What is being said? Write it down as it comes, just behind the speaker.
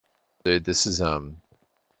Dude, this is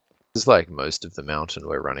like most of the mountain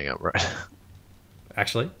we're running up, right?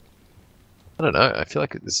 Actually, I don't know. I feel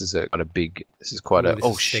like this is quite a big. This is quite ooh, a. this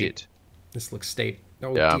Oh is steep. shit! This looks steep.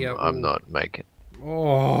 Oh Yeah, dear. I'm ooh. not making.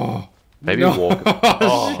 Oh. Maybe no. walk.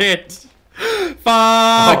 Oh. Shit.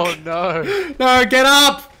 Fuck. Oh no! No, get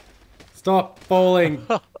up! Stop falling.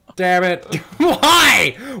 Damn it.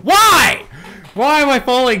 Why? Why? Why am I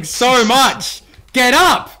falling so much? Get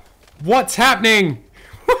up! What's happening?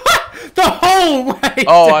 The whole way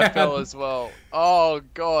Oh, down. I fell as well. Oh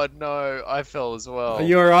god, no! I fell as well. Are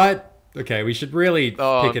you alright? Okay, we should really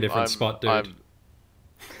Oh, pick a different spot, dude.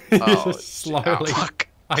 Oh, Just slowly. fuck.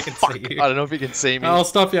 I can Fuck. see you. I don't know if you can see me. I'll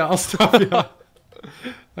stop you. I'll stop you.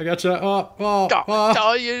 I gotcha.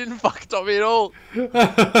 Oh, you didn't fucking stop me at all.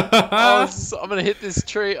 Oh, I'm gonna hit this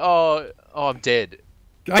tree. Oh, I'm dead.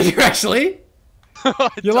 Are you actually?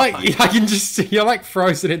 You're like, I can just see, you're like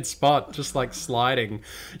frozen in spot, just like sliding.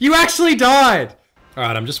 You actually died!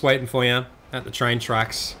 Alright, I'm just waiting for you at the train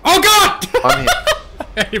tracks. Oh god! I'm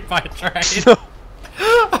here. Hit by a train.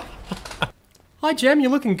 Hi Jem,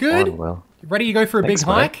 you're looking good. Oh, well. You ready to go for a Thanks, big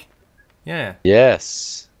mate. hike? Yeah.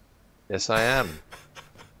 Yes. Yes, I am.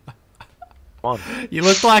 Come on. You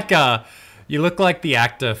look like the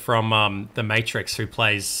actor from The Matrix who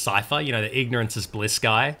plays Cypher, you know, the ignorance is bliss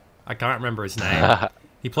guy. I can't remember his name.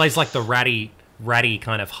 He plays like the ratty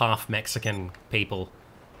kind of half Mexican people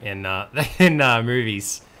in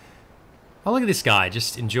movies. Oh, look at this guy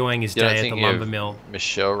just enjoying his day at the lumber mill.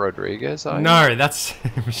 Michelle Rodriguez, are you? No, that's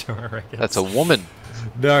Michelle Rodriguez. That's a woman.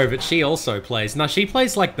 No, but she also plays. No, she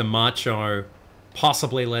plays like the macho,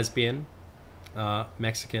 possibly lesbian,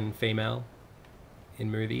 Mexican female in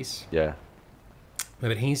movies. Yeah. No,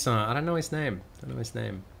 but he's I don't know his name.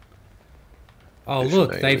 Oh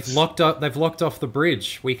look, they've locked off the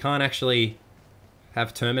bridge. We can't actually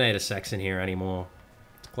have Terminator sex in here anymore.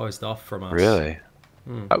 It's closed off from us. Really?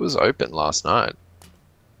 That was open last night.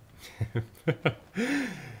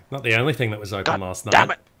 Not the only thing that was open last night. Damn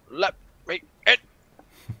it! Let me in.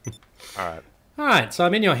 Alright. Alright, so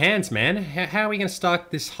I'm in your hands, man. How are we going to start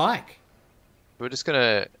this hike? We're just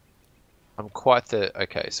gonna... I'm quite the...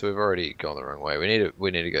 Okay, so we've already gone the wrong way. We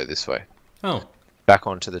need to go this way. Oh. Back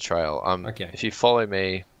onto the trail. Okay. If you follow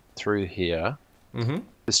me through here,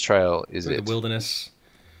 this trail is Through it. the wilderness.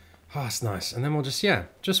 Oh, it's nice. And then we'll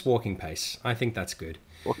just walking pace. I think that's good.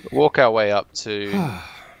 Walk our way up to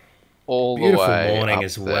all the way Beautiful morning up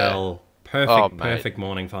as there. well. Perfect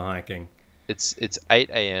morning for hiking. It's 8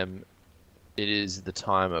 a.m. It is the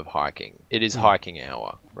time of hiking. It is hiking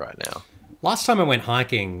hour right now. Last time I went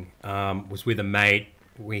hiking was with a mate.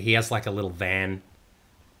 He has like a little van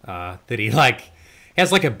that he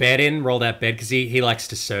has like a bed in, rolled out bed, because he likes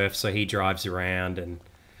to surf, so he drives around and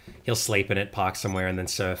he'll sleep in it, park somewhere, and then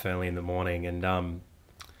surf early in the morning. And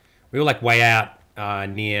we were like way out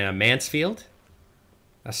near Mansfield,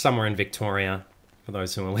 somewhere in Victoria, for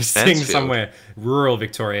those who are listening. Mansfield? Somewhere rural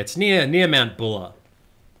Victoria. It's near Mount Buller.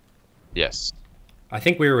 Yes. I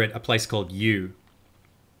think we were at a place called YEW.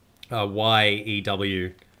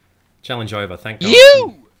 Challenge over, thank God.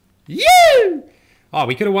 You! Oh,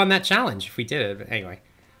 we could have won that challenge if we did it. But anyway,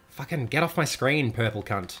 fucking get off my screen, purple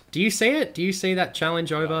cunt. Do you see it? Do you see that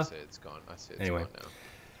challenge over? I see it's gone. I see it's Anyway.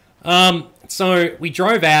 gone now. So we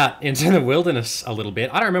drove out into the wilderness a little bit.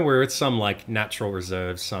 I don't remember, we were at some like natural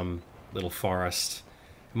reserve, some little forest.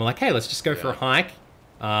 And we're like, hey, let's just go for a hike.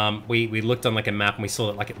 We looked on like a map and we saw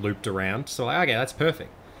that like it looped around. So like, okay, that's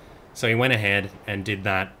perfect. So we went ahead and did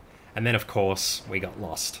that. And then of course we got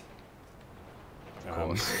lost. Of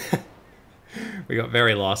course. We got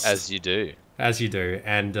very lost. As you do. As you do.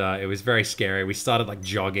 And it was very scary. We started like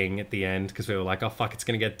jogging at the end because we were like, oh fuck, it's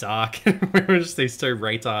going to get dark. We were just these two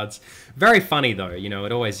retards. Very funny though, you know,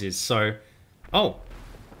 it always is. So, oh.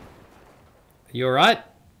 You alright?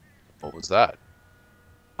 What was that?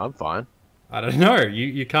 I'm fine. I don't know.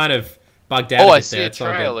 You kind of bugged out. Oh, a I bit see there. a It's all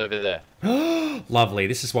trail good. over there. Lovely.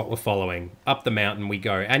 This is what we're following. Up the mountain we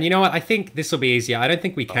go. And you know what? I think this will be easier. I don't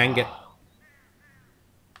think we can get...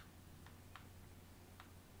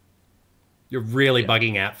 You're really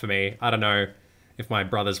bugging out for me. I don't know if my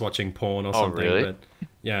brother's watching porn or something. Really? But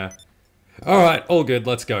yeah. All right. All good.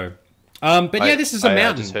 Let's go. But yeah, this is a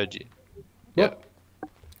mountain. I just heard you. Yep.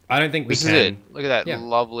 I don't think we This can. is it. Look at that Yeah.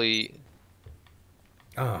 lovely...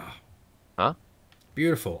 Ah, Huh?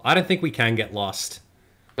 beautiful. I don't think we can get lost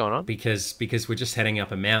What's going on? because we're just heading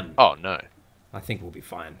up a mountain. Oh, no. I think we'll be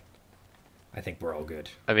fine. I think we're all good.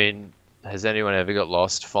 I mean, has anyone ever got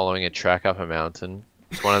lost following a track up a mountain?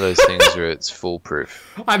 It's one of those things where it's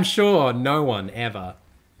foolproof. I'm sure no one ever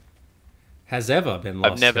has ever been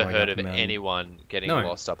lost. I've never going heard up of a mountain. anyone getting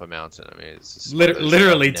lost up a mountain. I mean, it's just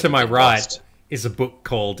Literally to my right lost. is a book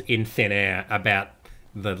called In Thin Air about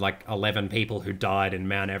the 11 people who died in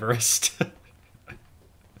Mount Everest.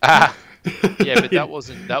 Yeah, but that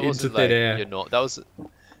wasn't like air.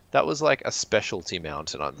 that was like a specialty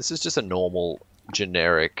mountain. This is just a normal,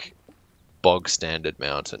 generic, bog standard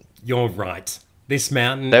mountain. You're right. This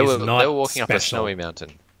mountain They is were not walking special. up a snowy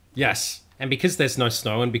mountain. Yes, and because there's no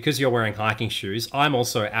snow and because you're wearing hiking shoes, I'm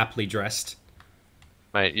also aptly dressed.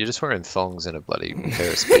 Mate, you're just wearing thongs and a bloody pair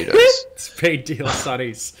of Speedos. Speed deal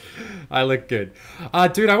sunnies. I look good.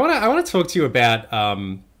 Dude, I want to talk to you about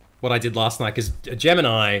what I did last night, because Jem and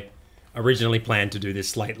I originally planned to do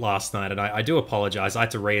this late last night, and I do apologize. I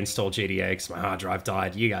had to reinstall GTA because my hard drive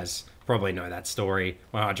died. You guys probably know that story.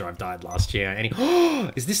 My hard drive died last year.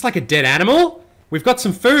 And is this like a dead animal? We've got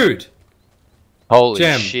some food. Holy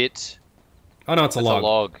Jem. shit. Oh no, it's a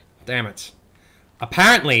log. Damn it.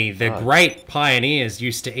 Apparently, the great pioneers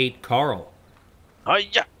used to eat coral.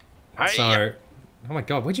 Hiya! So, oh my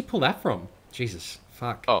god, where'd you pull that from? Jesus,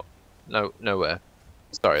 fuck. Oh, no, nowhere.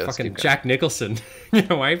 Sorry, let's Fucking keep going. Jack Nicholson.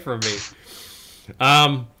 Get away from me.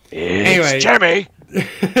 Anyway. Jeremy!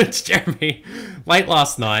 It's Jeremy. Late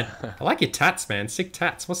last night. I like your tats, man. Sick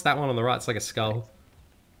tats. What's that one on the right? It's like a skull.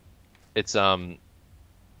 It's, yeah,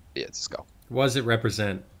 it's a skull. What does it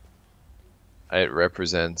represent? It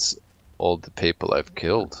represents all the people I've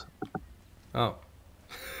killed. Oh.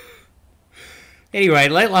 Anyway,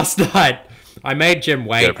 late last night, I made Jem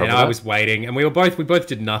wait, and I was waiting, and we both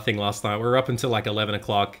did nothing last night. We were up until like 11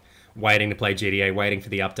 o'clock, waiting to play GTA, waiting for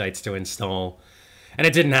the updates to install, and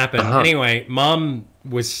it didn't happen. Anyway, Mum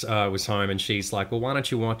was home, and she's like, "Well, why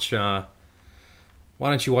don't you watch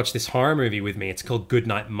this horror movie with me? It's called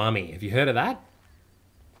Goodnight Mummy. Have you heard of that?"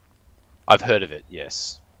 I've heard of it,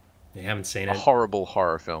 yes. You haven't seen A it? horrible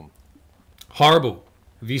horror film. Horrible.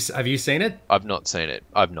 Have you seen it? I've not seen it.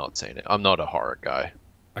 I'm not a horror guy.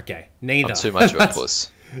 Okay, neither. I'm too much of a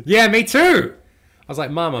puss. Yeah, me too. I was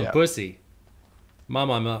like, Mum, I'm Yeah. pussy. Mum,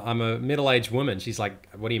 I'm a middle-aged woman. She's like,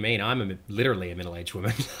 what do you mean? I'm literally a middle-aged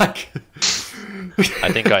woman. Like, I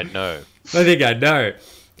think I know. I think I know.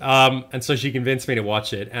 And so she convinced me to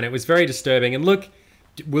watch it, and it was very disturbing. And look,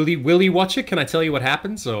 will you watch it? Can I tell you what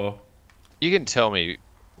happens, or? You can tell me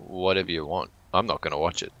whatever you want. I'm not going to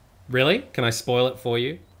watch it. Really? Can I spoil it for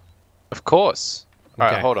you? Of course. All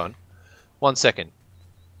Okay. right, hold on. 1 second.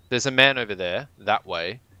 There's a man over there, that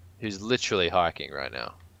way, who's literally hiking right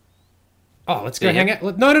now. Oh, let's go hang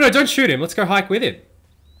out. No, don't shoot him. Let's go hike with him.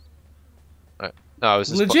 No, I was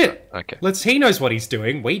just Legit. Okay. He knows what he's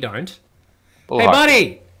doing. We don't. We'll Hey, hike.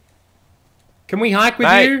 buddy! Can we hike with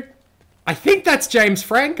Mate. you? I think that's James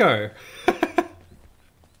Franco.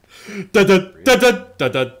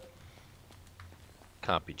 Da-da.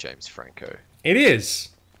 Can't be James Franco. It is.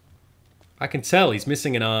 I can tell he's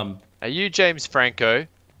missing an arm. Are you James Franco?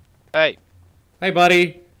 Hey. Hey,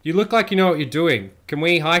 buddy. You look like you know what you're doing. Can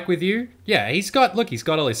we hike with you? Yeah, he's got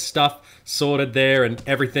all his stuff sorted there and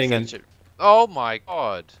everything. And Oh my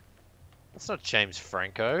god. That's not James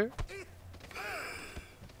Franco.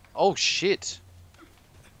 Oh shit.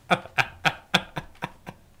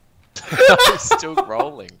 It's still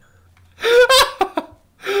rolling. all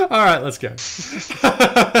right, let's go.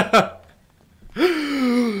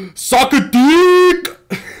 Suck a dick.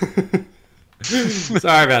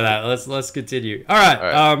 Sorry about that. Let's continue. All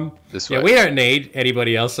right. This yeah, way. we don't need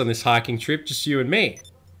anybody else on this hiking trip. Just you and me.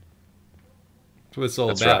 That's what it's all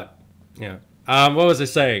That's about. Yeah. What was I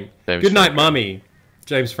saying? James Good night, Franco. mummy.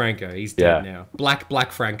 James Franco. He's dead Yeah. now.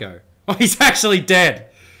 Black Franco. Oh, he's actually dead.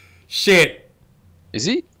 Shit. Is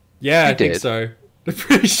he? Yeah, He I think dead? so. I'm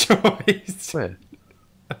pretty sure he's. Where?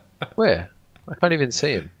 Where? I can't even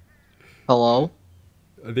see him. Hello?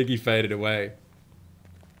 I think he faded away.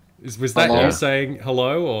 Was that Hello? you saying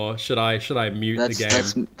hello, or should I mute the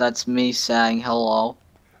game? That's me saying hello.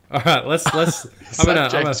 All right, let's. Is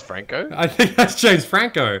that James Franco? I think that's James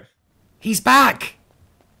Franco. He's back.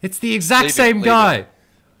 It's the exact Leave same him. guy.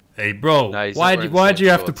 Hey, bro, No, he's not why'd wearing the same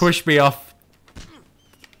you have to shorts. push me off?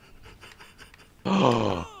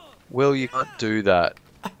 Will, you can't do that.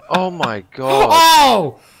 Oh my god.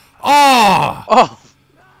 Oh, oh, Oh,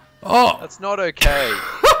 oh! that's not okay.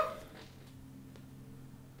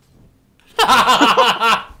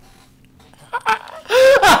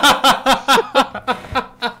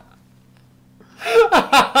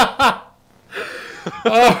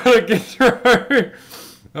 Oh, look it through.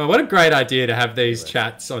 Oh, what a great idea to have these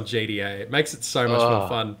chats on GTA. It makes it so much more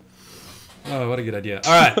fun. Oh, what a good idea.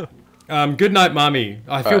 All right. Good night, mummy.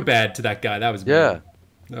 I feel bad to that guy. That was mean. Yeah.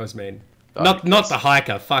 That was mean. Not the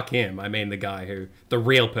hiker. Fuck him. I mean the guy the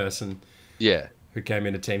real person. Yeah. who came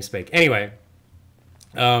into TeamSpeak. Anyway,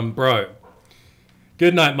 bro,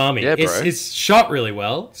 Good Night Mommy. Yeah, bro. It's shot really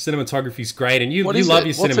well. Cinematography's great, and you love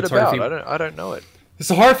your What's cinematography. it about? I don't know it. It's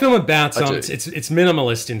a horror film about I do. it's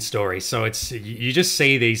minimalist in story. So it's you just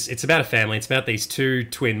see these. It's about a family. It's about these two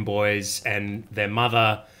twin boys and their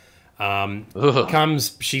mother.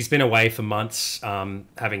 Comes. She's been away for months,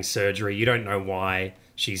 having surgery. You don't know why.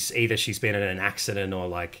 She's been in an accident or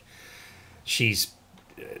like she's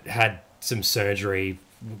had some surgery,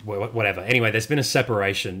 whatever. Anyway, there's been a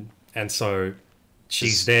separation, and so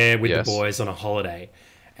she's there with the boys on a holiday.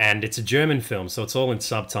 And it's a German film, so it's all in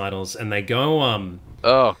subtitles. And they go,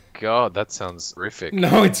 Oh God, that sounds horrific.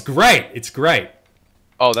 No, it's great. It's great.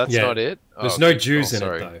 Oh, that's not it. There's no Jews in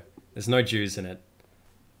it though. There's no Jews in it.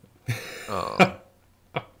 Oh,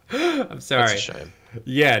 I'm sorry. that's a shame.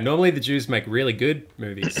 Yeah, normally the Jews make really good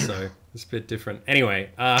movies, so it's a bit different. Anyway,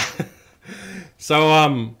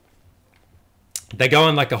 so they go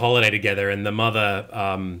on like a holiday together, and the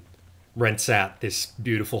mother rents out this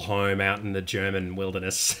beautiful home out in the German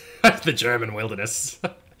wilderness, the German wilderness,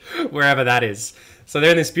 wherever that is. So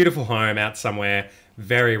they're in this beautiful home out somewhere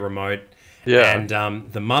very remote. Yeah.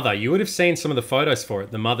 And the mother, you would have seen some of the photos for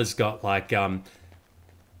it. The mother's got like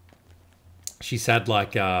she's had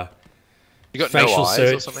like You got facial no eyes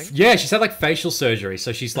or something? Yeah, she's had like facial surgery,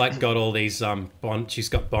 so she's like got all these she's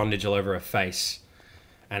got bondage all over her face,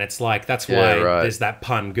 and it's like that's why there's that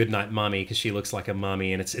pun, "Good Night Mummy," because she looks like a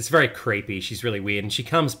mummy, and it's very creepy. She's really weird, and she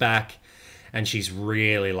comes back, and she's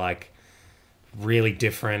really like really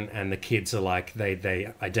different, and the kids are like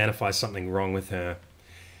they identify something wrong with her.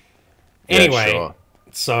 Anyway, sure.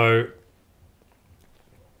 So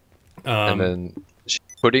and then she's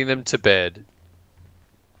putting them to bed.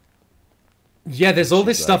 Yeah, there's all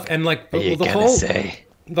this stuff, and like the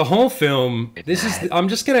whole film. I'm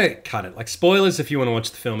just gonna cut it. Like spoilers if you want to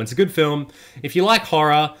watch the film. It's a good film. If you like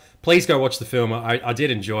horror, please go watch the film. I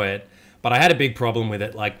did enjoy it, but I had a big problem with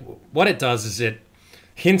it. Like what it does is it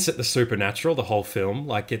hints at the supernatural. The whole film,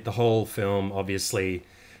 the whole film, obviously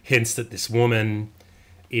hints that this woman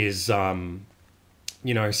is, some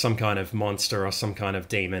kind of monster or some kind of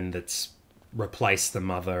demon that's replaced the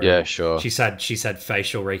mother. Yeah, sure. She's had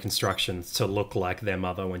facial reconstructions to look like their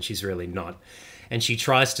mother when she's really not. And she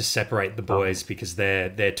tries to separate the boys because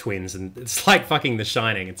they're twins, and it's like fucking The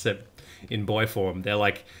Shining, except in boy form. They're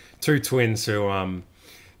like two twins who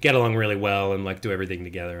get along really well and like do everything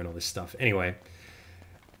together and all this stuff. Anyway,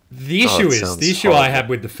 the issue I had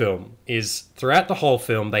with the film is throughout the whole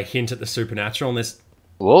film they hint at the supernatural, and this.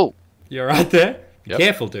 Whoa. You're right there. Be Yep.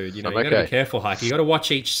 careful, dude. You gotta be careful, Hike. You gotta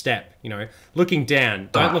watch each step. Looking down.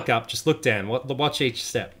 Don't look up. Just look down. Watch each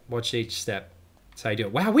step. Watch each step. That's how you do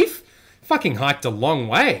it. Wow, we've fucking hiked a long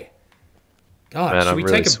way. God, Man, should we I'm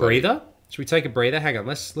really take a sweaty. breather? Should we take a breather? Hang on.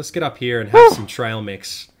 Let's get up here and have some trail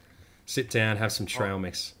mix. Sit down, have some trail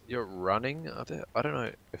mix. You're running? I don't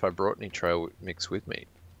know if I brought any trail mix with me.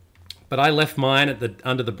 But I left mine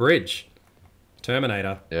under the bridge.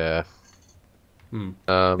 Terminator. Yeah.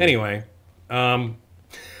 Anyway,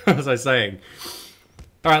 what was I saying?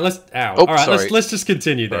 All right, let's just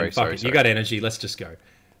continue then. Sorry. You got energy. Let's just go.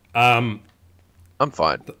 I'm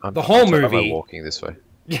fine. The whole I'm movie. walking this way.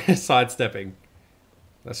 Yeah, sidestepping.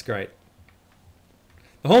 That's great.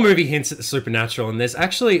 The whole movie hints at the supernatural, and there's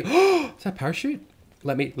actually is that a parachute?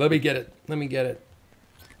 Let me get it. Let me get it.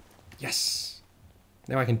 Yes.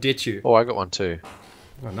 Now I can ditch you. Oh, I got one too.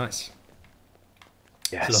 Oh, nice.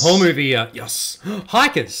 Yes. So the whole movie, yes,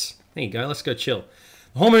 hikers. There you go. Let's go chill.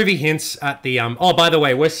 The whole movie hints at the Oh, by the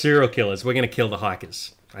way, we're serial killers. We're gonna kill the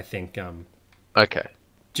hikers. I think. Okay.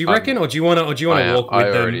 Do you reckon, or do you want to walk with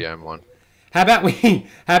them? I already am one. How about we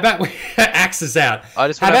axes out? I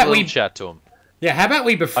just want to have a little chat to them. Yeah. How about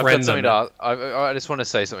we I've got befriend something them? to. I just want to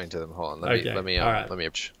say something to them. Hold on. Let me. All right. Let me.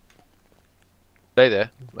 Stay there.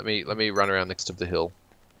 Let me run around next to the hill.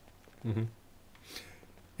 Mm-hmm.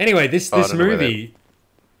 Anyway, this movie.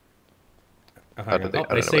 Oh, hang on.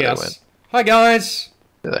 They see us. Hi guys.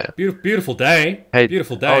 There they are. Beautiful day. Hey,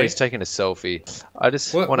 beautiful day. Oh, he's taking a selfie. I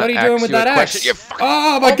just want to. What are you doing with that axe?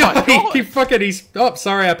 Oh my god! He's. Oh,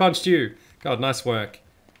 sorry, I punched you. God, nice work.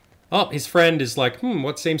 Oh, his friend is like,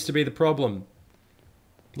 what seems to be the problem?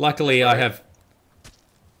 Luckily, I have.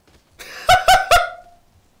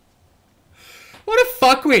 What a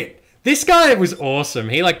fuckwit! This guy was awesome.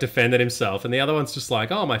 He like defended himself, and the other one's just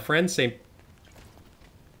like, oh, my friend seemed.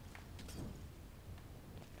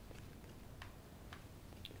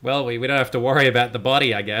 Well, we don't have to worry about the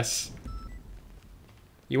body, I guess.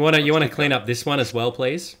 You wanna clean up this one as well,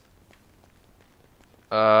 please?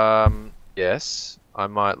 Yes. I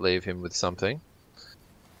might leave him with something.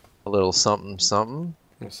 A little something.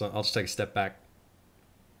 So I'll just take a step back.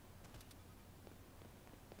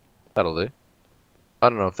 That'll do. I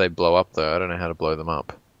don't know if they blow up though. I don't know how to blow them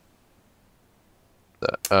up.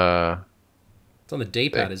 It's on the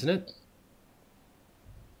D-pad, isn't it?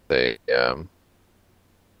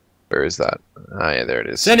 Where is that? Oh yeah, there it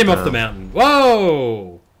is. Send him off the mountain.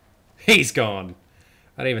 Whoa! He's gone.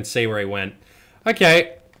 I didn't even see where he went.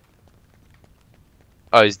 Okay.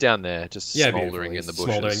 Oh, he's down there, just Beautiful. smouldering in the bushes.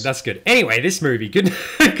 Smouldering. That's good. Anyway, this movie, good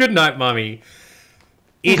night, Mummy.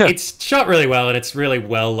 It's shot really well, and it's really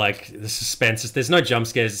well, like, the suspense. There's no jump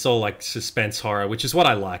scares. It's all, like, suspense horror, which is what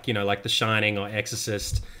I like. You know, like The Shining or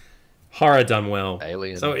Exorcist. Horror done well.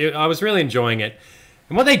 Alien. So I was really enjoying it.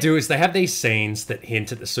 And what they do is they have these scenes that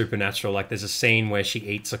hint at the supernatural. Like, there's a scene where she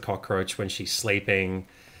eats a cockroach when she's sleeping.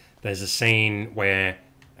 There's a scene where...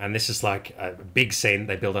 And this is like a big scene that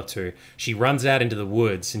they build up to. She runs out into the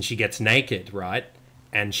woods and she gets naked, right?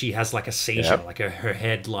 And she has like a seizure, like her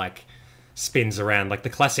head like spins around, like the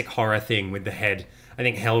classic horror thing with the head. I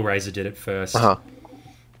think Hellraiser did it first.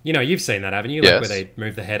 You know, you've seen that, haven't you? Like where they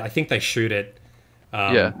move the head. I think they shoot it.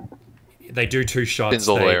 They do 2 shots. Spins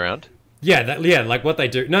all the way around. Yeah, like what they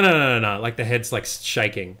do. No. Like the head's like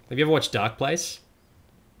shaking. Have you ever watched Dark Place?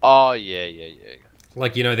 Oh yeah.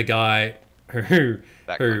 Like, you know, the guy who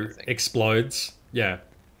explodes. Yeah.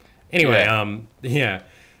 Anyway,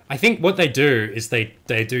 I think what they do is they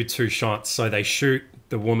do 2 shots. So they shoot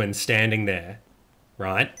the woman standing there,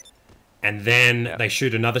 right? And then they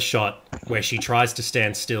shoot another shot where she tries to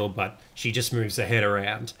stand still, but she just moves her head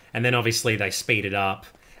around. And then obviously they speed it up,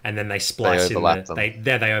 and then they splice they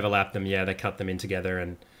overlap them. Yeah, they cut them in together,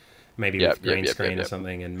 and maybe with green screen or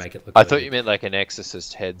something, and make it look. I thought you meant like an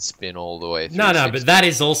Exorcist head spin all the way through. No, but that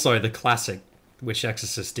is also the classic, which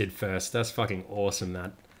Exorcist did first. That's fucking awesome,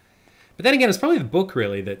 that. But then again, it's probably the book,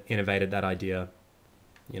 really, that innovated that idea,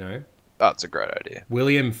 you know? That's a great idea.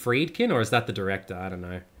 William Friedkin, or is that the director? I don't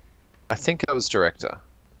know. I think that was director.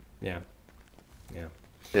 Yeah.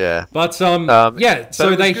 But so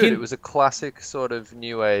it was a classic sort of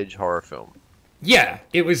new age horror film. Yeah,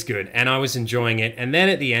 it was good, and I was enjoying it. And then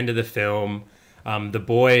at the end of the film, the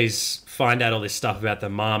boys find out all this stuff about the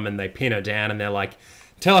mum, and they pin her down, and they're like,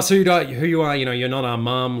 "Tell us who you are. You know, you're not our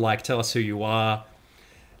mum. Like, tell us who you are."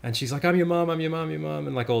 And she's like, "I'm your mum. I'm your mum. Your mum,"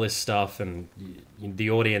 and like all this stuff. And the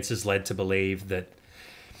audience is led to believe that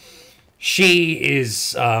she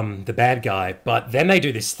is the bad guy. But then they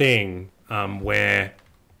do this thing where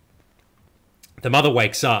the mother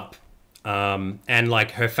wakes up. And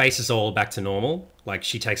like her face is all back to normal. Like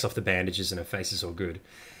she takes off the bandages and her face is all good.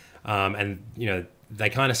 And you know, they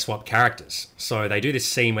kind of swap characters. So they do this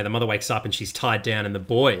scene where the mother wakes up and she's tied down and the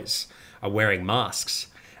boys are wearing masks.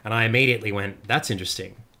 And I immediately went, that's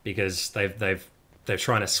interesting, because they're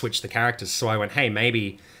trying to switch the characters. So I went, hey,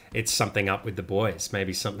 maybe it's something up with the boys.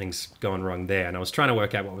 Maybe something's gone wrong there. And I was trying to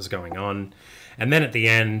work out what was going on. And then at the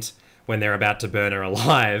end, when they're about to burn her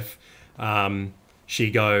alive,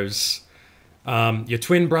 she goes, your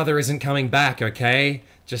twin brother isn't coming back, okay?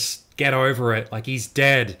 Just get over it. Like, he's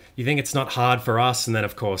dead. You think it's not hard for us? And then,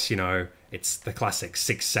 of course, you know, it's the classic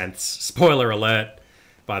Sixth Sense. Spoiler alert,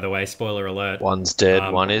 by the way. Spoiler alert. One's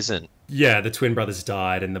dead, one isn't. Yeah, the twin brothers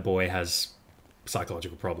died and the boy has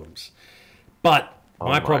psychological problems. But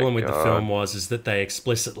my problem with the film is that they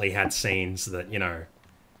explicitly had scenes that, you know,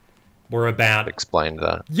 were about... Explained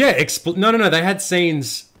that. Yeah, no. They had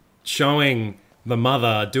scenes showing the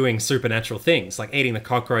mother doing supernatural things, like eating the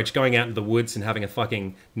cockroach, going out into the woods and having a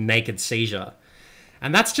fucking naked seizure.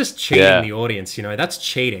 And that's just cheating the audience, you know? That's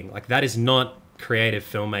cheating. Like, that is not creative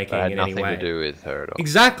filmmaking in any way. Nothing to do with her at all.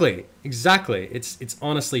 Exactly. It's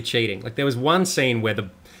honestly cheating. Like, there was one scene where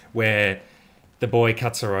the boy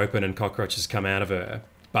cuts her open and cockroaches come out of her,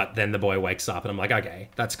 but then the boy wakes up and I'm like, okay,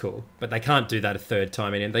 that's cool. But they can't do that a third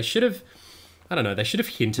time. And they should have, I don't know, they should have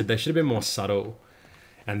hinted. They should have been more subtle.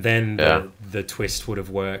 And then the twist would have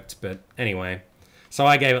worked. But anyway, so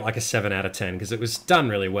I gave it like a 7 out of 10 because it was done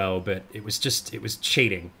really well, but it was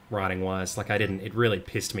cheating writing wise. Like, it really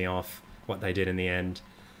pissed me off what they did in the end.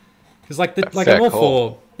 Because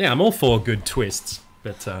I'm all for good twists.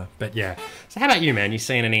 But yeah. So how about you, man? You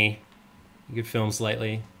seen any good films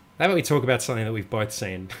lately? How about we talk about something that we've both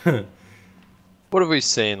seen? What have we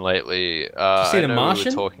seen lately? Did you see The Martian?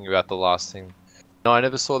 We were talking about the last thing. No, I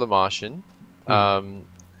never saw The Martian.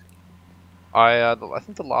 I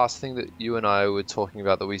think the last thing that you and I were talking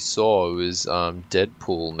about that we saw was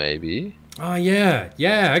Deadpool, maybe. Oh yeah,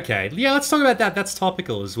 okay, yeah. Let's talk about that. That's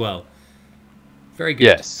topical as well. Very good.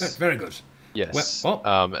 Yes, very good. Yes.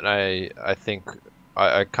 And I think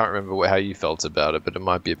I can't remember how you felt about it, but it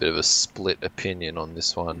might be a bit of a split opinion on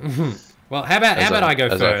this one. Well, how about I go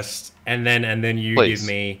as first, and then you Please.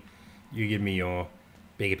 give me your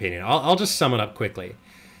big opinion. I'll just sum it up quickly.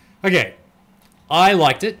 Okay, I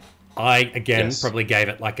liked it. I again Yes. probably gave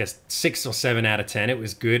it like a 6 or 7 out of 10. It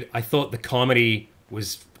was good. I thought the comedy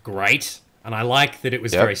was great, and I like that it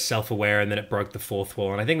was very self-aware and that it broke the fourth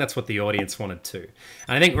wall. And I think that's what the audience wanted too.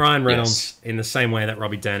 And I think Ryan Reynolds, in the same way that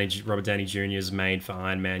Robert Downey Jr. is made for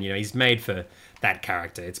Iron Man, he's made for that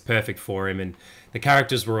character. It's perfect for him, and the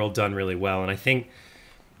characters were all done really well. And I think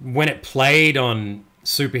when it played on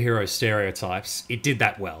superhero stereotypes, it did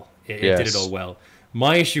that well. It did it all well.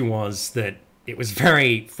 My issue was that it was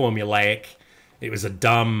very formulaic. It was a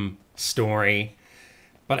dumb story.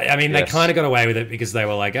 But, I mean, they kind of got away with it because they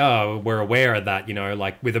were like, oh, we're aware of that,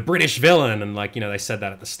 like with a British villain. And, like, they said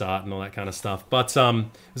that at the start and all that kind of stuff. But it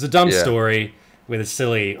was a dumb story with a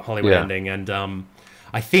silly Hollywood ending. And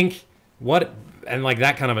I think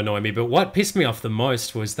that kind of annoyed me. But what pissed me off the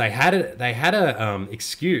most was they had a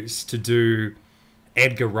excuse to do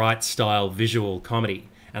Edgar Wright style visual comedy,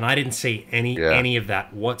 and I didn't see any of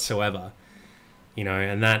that whatsoever.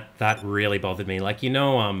 And that really bothered me. Like,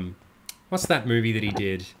 what's that movie that he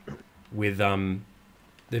did with the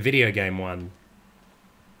video game one?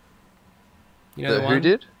 The one? Who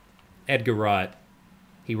did? Edgar Wright.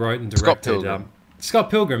 He wrote and directed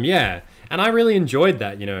Scott Pilgrim, yeah. And I really enjoyed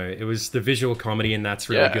that, It was the visual comedy, and that's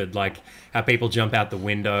really good. Like, how people jump out the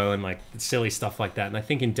window and, like, silly stuff like that. And I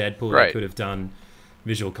think in Deadpool they could have done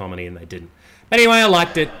visual comedy, and they didn't. Anyway, I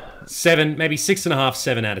liked it. 7, maybe 6.5,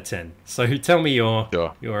 7 out of 10. So tell me your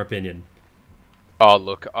opinion. Oh,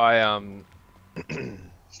 look, I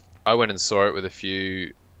went and saw it with a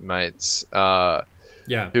few mates who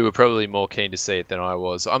were probably more keen to see it than I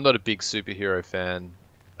was. I'm not a big superhero fan.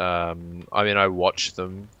 I mean, I watch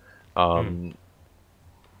them. I mean,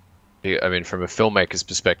 from a filmmaker's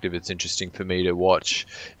perspective, it's interesting for me to watch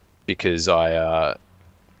because those are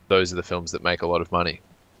the films that make a lot of money.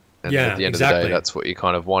 And at the end of the day, that's what you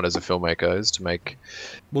kind of want as a filmmaker, is to make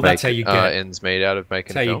that's how you get ends meet out of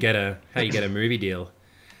making a film. How you get a movie deal.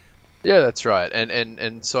 Yeah, that's right.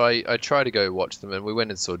 And so I tried to go watch them, and we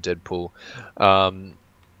went and saw Deadpool,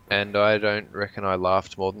 and I don't reckon I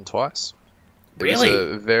laughed more than twice. Really? It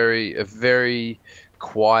was a very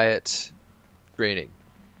quiet screening.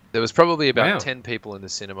 There was probably about 10 people in the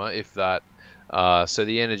cinema, if that. So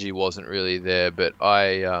the energy wasn't really there, but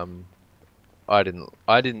I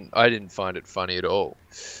didn't find it funny at all.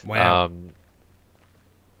 Wow.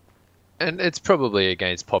 And it's probably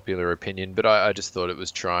against popular opinion, but I just thought it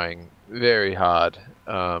was trying very hard.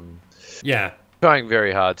 Trying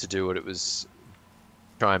very hard to do what it was,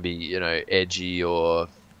 try and be, edgy or,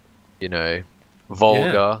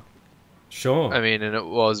 vulgar. Yeah. Sure. I mean, and it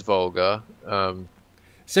was vulgar.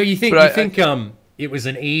 So you think it was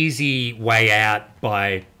an easy way out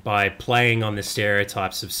by playing on the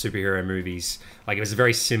stereotypes of superhero movies? Like, it was a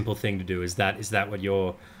very simple thing to do. Is that what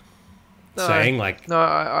you're saying? Like, no,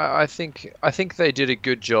 I think they did a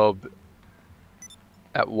good job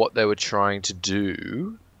at what they were trying to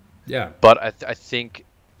do. Yeah. But I think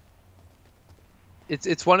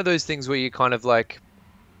it's one of those things where you kind of like.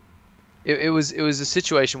 It was a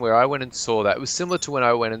situation where I went and saw that. It was similar to when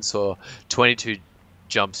I went and saw 22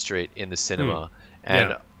 Jump Street in the cinema.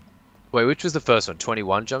 And wait, which was the first one?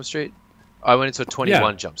 21 Jump Street? I went and saw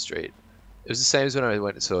 21 Jump Street. It was the same as when I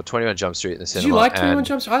went and saw 21 Jump Street in the cinema. Did you like 21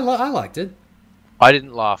 Jump Street? I liked it. I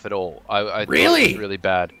didn't laugh at all. I really? thought it was really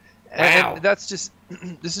bad. Wow. And that's just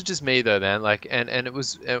this is just me though, man. Like, and it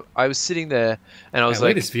was I was sitting there and I was look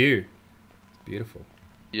like, at this view. It's beautiful.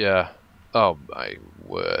 Yeah. Oh my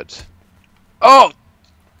word. Oh.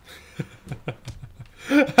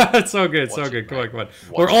 It's so good. So good. Come on.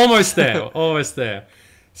 We're almost there. Almost there.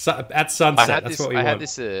 At sunset. That's what we want. I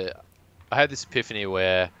had this epiphany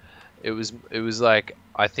where it was like,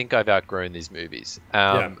 I think I've outgrown these movies.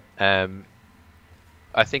 I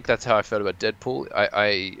think that's how I felt about Deadpool.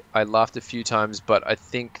 I laughed a few times, but I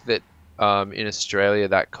think that in Australia,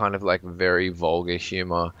 that kind of like very vulgar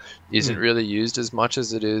humor isn't really used as much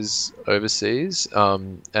as it is overseas.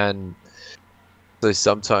 And so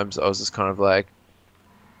sometimes I was just kind of like,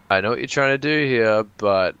 I know what you're trying to do here,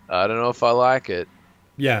 but I don't know if I like it.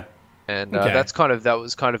 Yeah. And that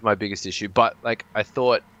was kind of my biggest issue. But like, I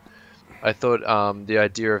thought the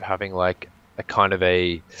idea of having like a kind of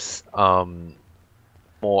a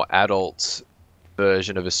more adult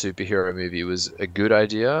version of a superhero movie was a good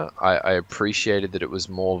idea. I appreciated that it was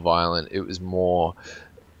more violent. It was more,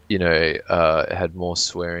 it had more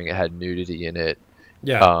swearing. It had nudity in it.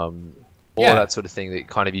 Yeah. All that sort of thing that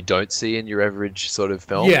kind of you don't see in your average sort of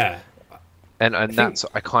film. Yeah. And that's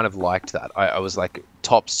I kind of liked that. I was like,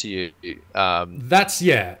 tops to you. That's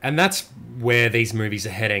and that's where these movies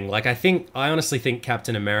are heading. Like I honestly think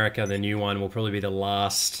Captain America, the new one, will probably be the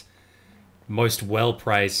last most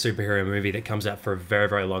well-praised superhero movie that comes out for a very,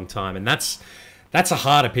 very long time. And that's a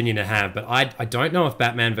hard opinion to have, but I don't know if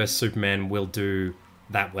Batman vs Superman will do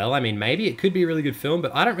that well. I mean, maybe it could be a really good film,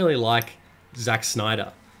 but I don't really like Zack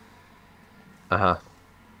Snyder. Uh-huh.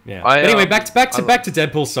 Yeah. Anyway, back to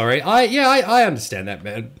Deadpool. Sorry. I understand that,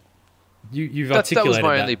 man. You've articulated that was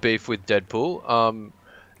my only beef with Deadpool.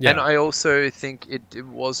 And I also think it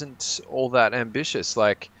wasn't all that ambitious.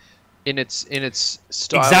 Like in its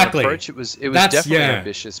style and approach, it was definitely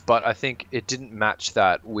ambitious, but I think it didn't match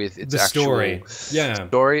that with its actual story.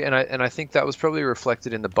 Story, and I think that was probably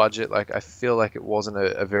reflected in the budget. Like I feel like it wasn't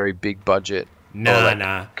a very big budget.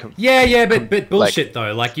 Nah. But bullshit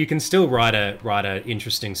though. Like you can still write a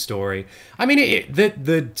interesting story. I mean,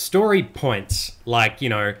 the story points, like, you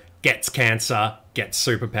know, gets cancer, gets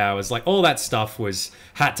superpowers, like all that stuff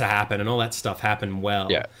had to happen, and all that stuff happened well.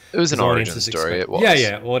 Yeah, it was an origin story. It was.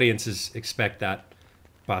 Yeah. Audiences expect that,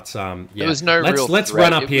 but There was no real. Let's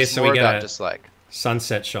run up here so we get a just like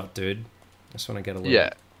sunset shot, dude. I just want to get a little.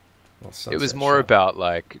 Yeah. It was more about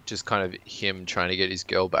like just kind of him trying to get his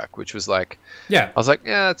girl back, which was like, I was like,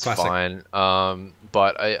 that's fine.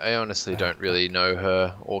 But I honestly don't really know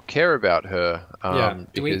her or care about her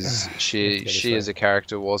because she as a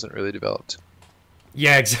character wasn't really developed.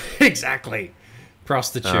 Yeah, exactly.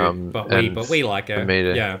 Prostitute, but we like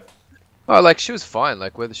her. Oh, like she was fine.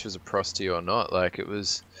 Like whether she was a prostitute or not, like it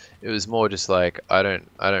was more just like I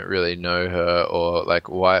don't really know her, or like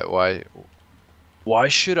why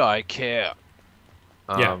should I care?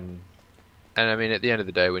 And I mean, at the end of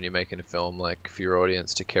the day, when you're making a film, like for your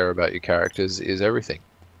audience to care about your characters is everything.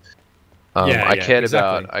 I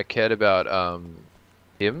cared about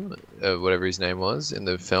him, whatever his name was in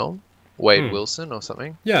the film, Wade Wilson or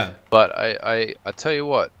something. Yeah. But I tell you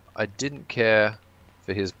what, I didn't care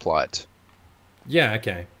for his plight. Yeah.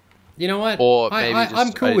 Okay. You know what? Or maybe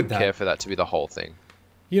I'm cool with that. Care for that to be the whole thing.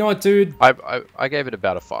 You know what, dude? I gave it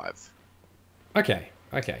about a 5. Okay.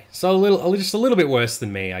 So just a little bit worse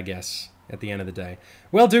than me, I guess, at the end of the day.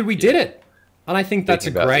 Well, dude, we did it. And I think that's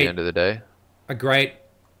the end of the day. A great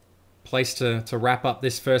place to wrap up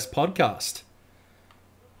this first podcast.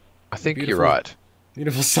 I think you're right.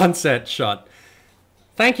 Beautiful sunset shot.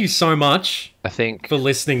 Thank you so much. For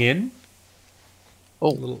listening in.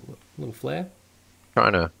 Oh, little flare.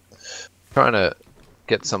 Trying to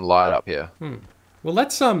get some light up here. Well,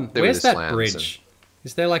 let's where's that bridge?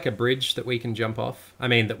 Is there like a bridge that we can jump off? I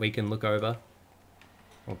mean, that we can look over?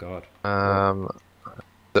 Oh, God.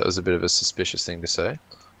 That was a bit of a suspicious thing to say.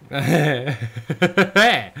 Just have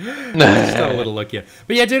a little look here.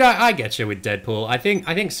 But yeah, dude, I get you with Deadpool. I think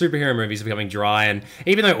superhero movies are becoming dry, and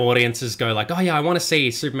even though audiences go like, oh yeah, I want to see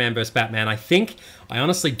Superman vs. Batman, I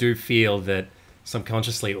honestly do feel that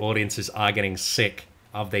subconsciously audiences are getting sick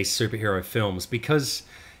of these superhero films, because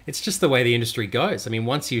it's just the way the industry goes. I mean,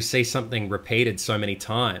 once you see something repeated so many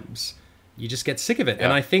times, you just get sick of it. Yeah.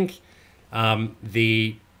 And I think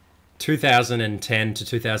the 2010 to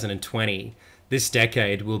 2020, this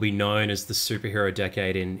decade will be known as the superhero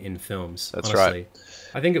decade in films. That's honestly. Right.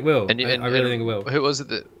 I think it will. I really think it will. Who was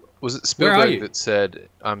it was it Spielberg that said,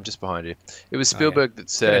 I'm just behind you. It was Spielberg that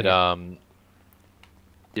said,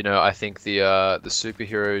 you know, I think the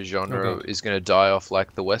superhero genre is going to die off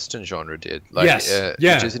like the Western genre did. Like, yes.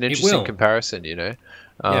 Which is an interesting comparison, you know.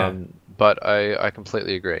 But I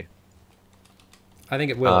completely agree. I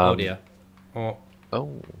think it will. Oh dear. I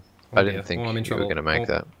didn't think you were going to make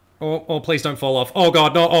that. Oh, please don't fall off. Oh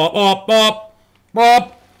God, no.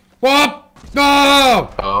 No.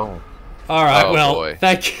 Oh. All right. Boy.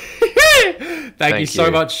 Thank you so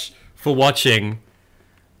much for watching.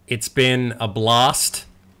 It's been a blast.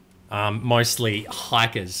 Mostly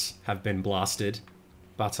hikers have been blasted,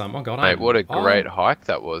 but oh God, mate, what a great hike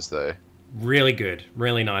that was, though. Really good,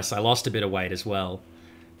 really nice. I lost a bit of weight as well,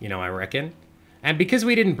 you know, I reckon. And because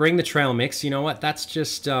we didn't bring the trail mix, you know what? That's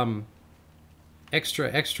just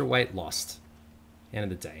extra weight lost. End of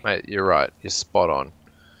the day, mate. You're right. You're spot on.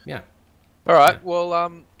 Yeah. All right. Yeah.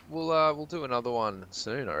 Well, we'll do another one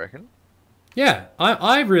soon, I reckon. Yeah,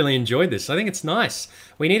 I really enjoyed this. I think it's nice.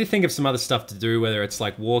 We need to think of some other stuff to do, whether it's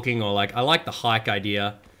like walking or like, I like the hike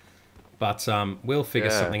idea, but we'll figure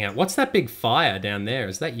something out. What's that big fire down there?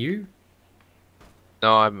 Is that you?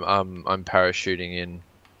 No, I'm parachuting in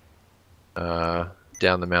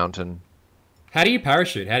down the mountain. How do you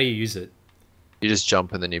parachute? How do you use it? You just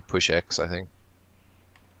jump and then you push X, I think.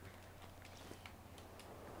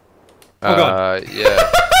 Oh God.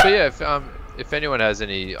 Yeah. But yeah, if anyone has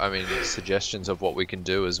any, I mean, suggestions of what we can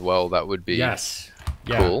do as well, that would be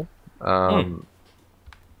cool.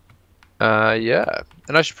 Yeah,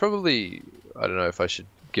 and I should probably, I don't know if I should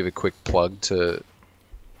give a quick plug to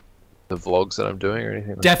the vlogs that I'm doing or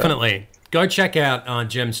anything like Definitely. Go check out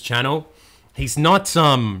Jem's channel. He's not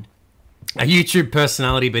a YouTube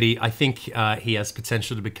personality, but I think he has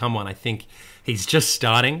potential to become one. I think he's just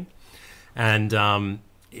starting. And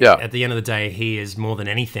at the end of the day, he is more than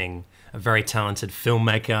anything a very talented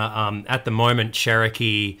filmmaker. At the moment,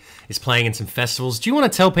 Cherokee is playing in some festivals. Do you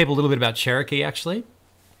want to tell people a little bit about Cherokee, actually?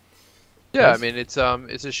 Yeah, I mean, it's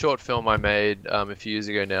a short film I made a few years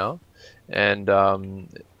ago now, and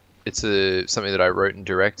it's something that I wrote and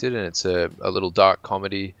directed, and it's a little dark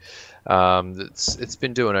comedy. It's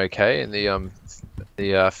been doing okay in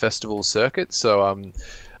the festival circuit. So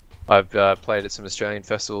I've played at some Australian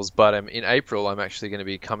festivals, but in April I'm actually going to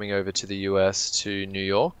be coming over to the US to New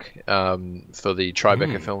York for the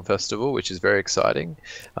Tribeca Film Festival, which is very exciting.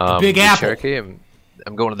 The Big Apple. Cherokee,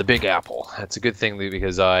 I'm going to the Big Apple. That's a good thing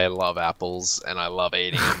because I love apples and I love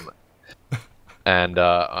eating them, and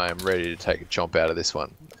I'm ready to take a chomp out of this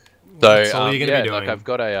one. So that's all you're gonna be doing. Like I've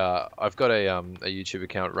got a YouTube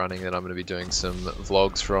account running that I'm going to be doing some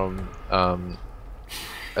vlogs from,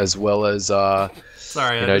 as well as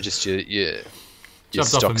sorry, just your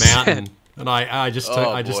jumped off a mountain and I just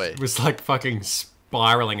was like fucking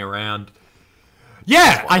spiraling around.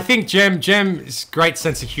 Yeah, I think Jem's great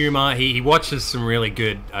sense of humor. He watches some really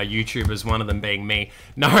good YouTubers, one of them being me.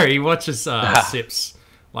 No, he watches Sips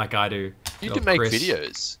like I do. You can make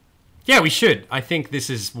videos. Yeah, we should. I think this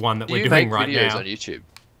is one that we're doing right now. Do you make videos on YouTube?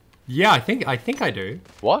 Yeah, I think I do.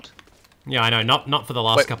 What? Yeah, I know. Not for the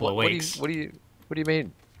last couple of weeks. What do you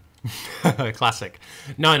mean? Classic.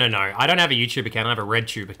 No. I don't have a YouTube account. I have a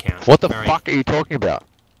RedTube account. What the fuck are you talking about?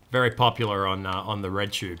 Very popular on the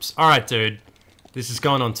RedTubes. All right, dude. This is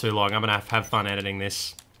going on too long. I'm gonna have fun editing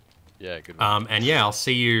this. Yeah, good. And yeah, I'll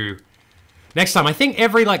see you next time. I think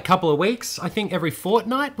every couple of weeks. I think every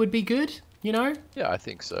fortnight would be good. You know? Yeah, I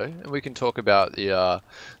think so. And we can talk about the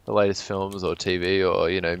latest films or TV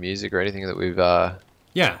or music or anything that we've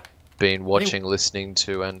been watching, listening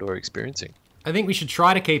to, and or experiencing. I think we should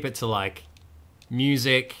try to keep it to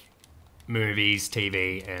music, movies,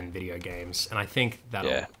 TV, and video games. And I think that'll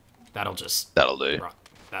do. Right,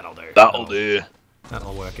 that'll do.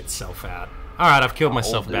 That'll work itself out. All right, I've killed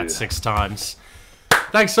myself about 6 times.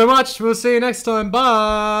 Thanks so much. We'll see you next time.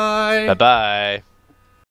 Bye. Bye-bye.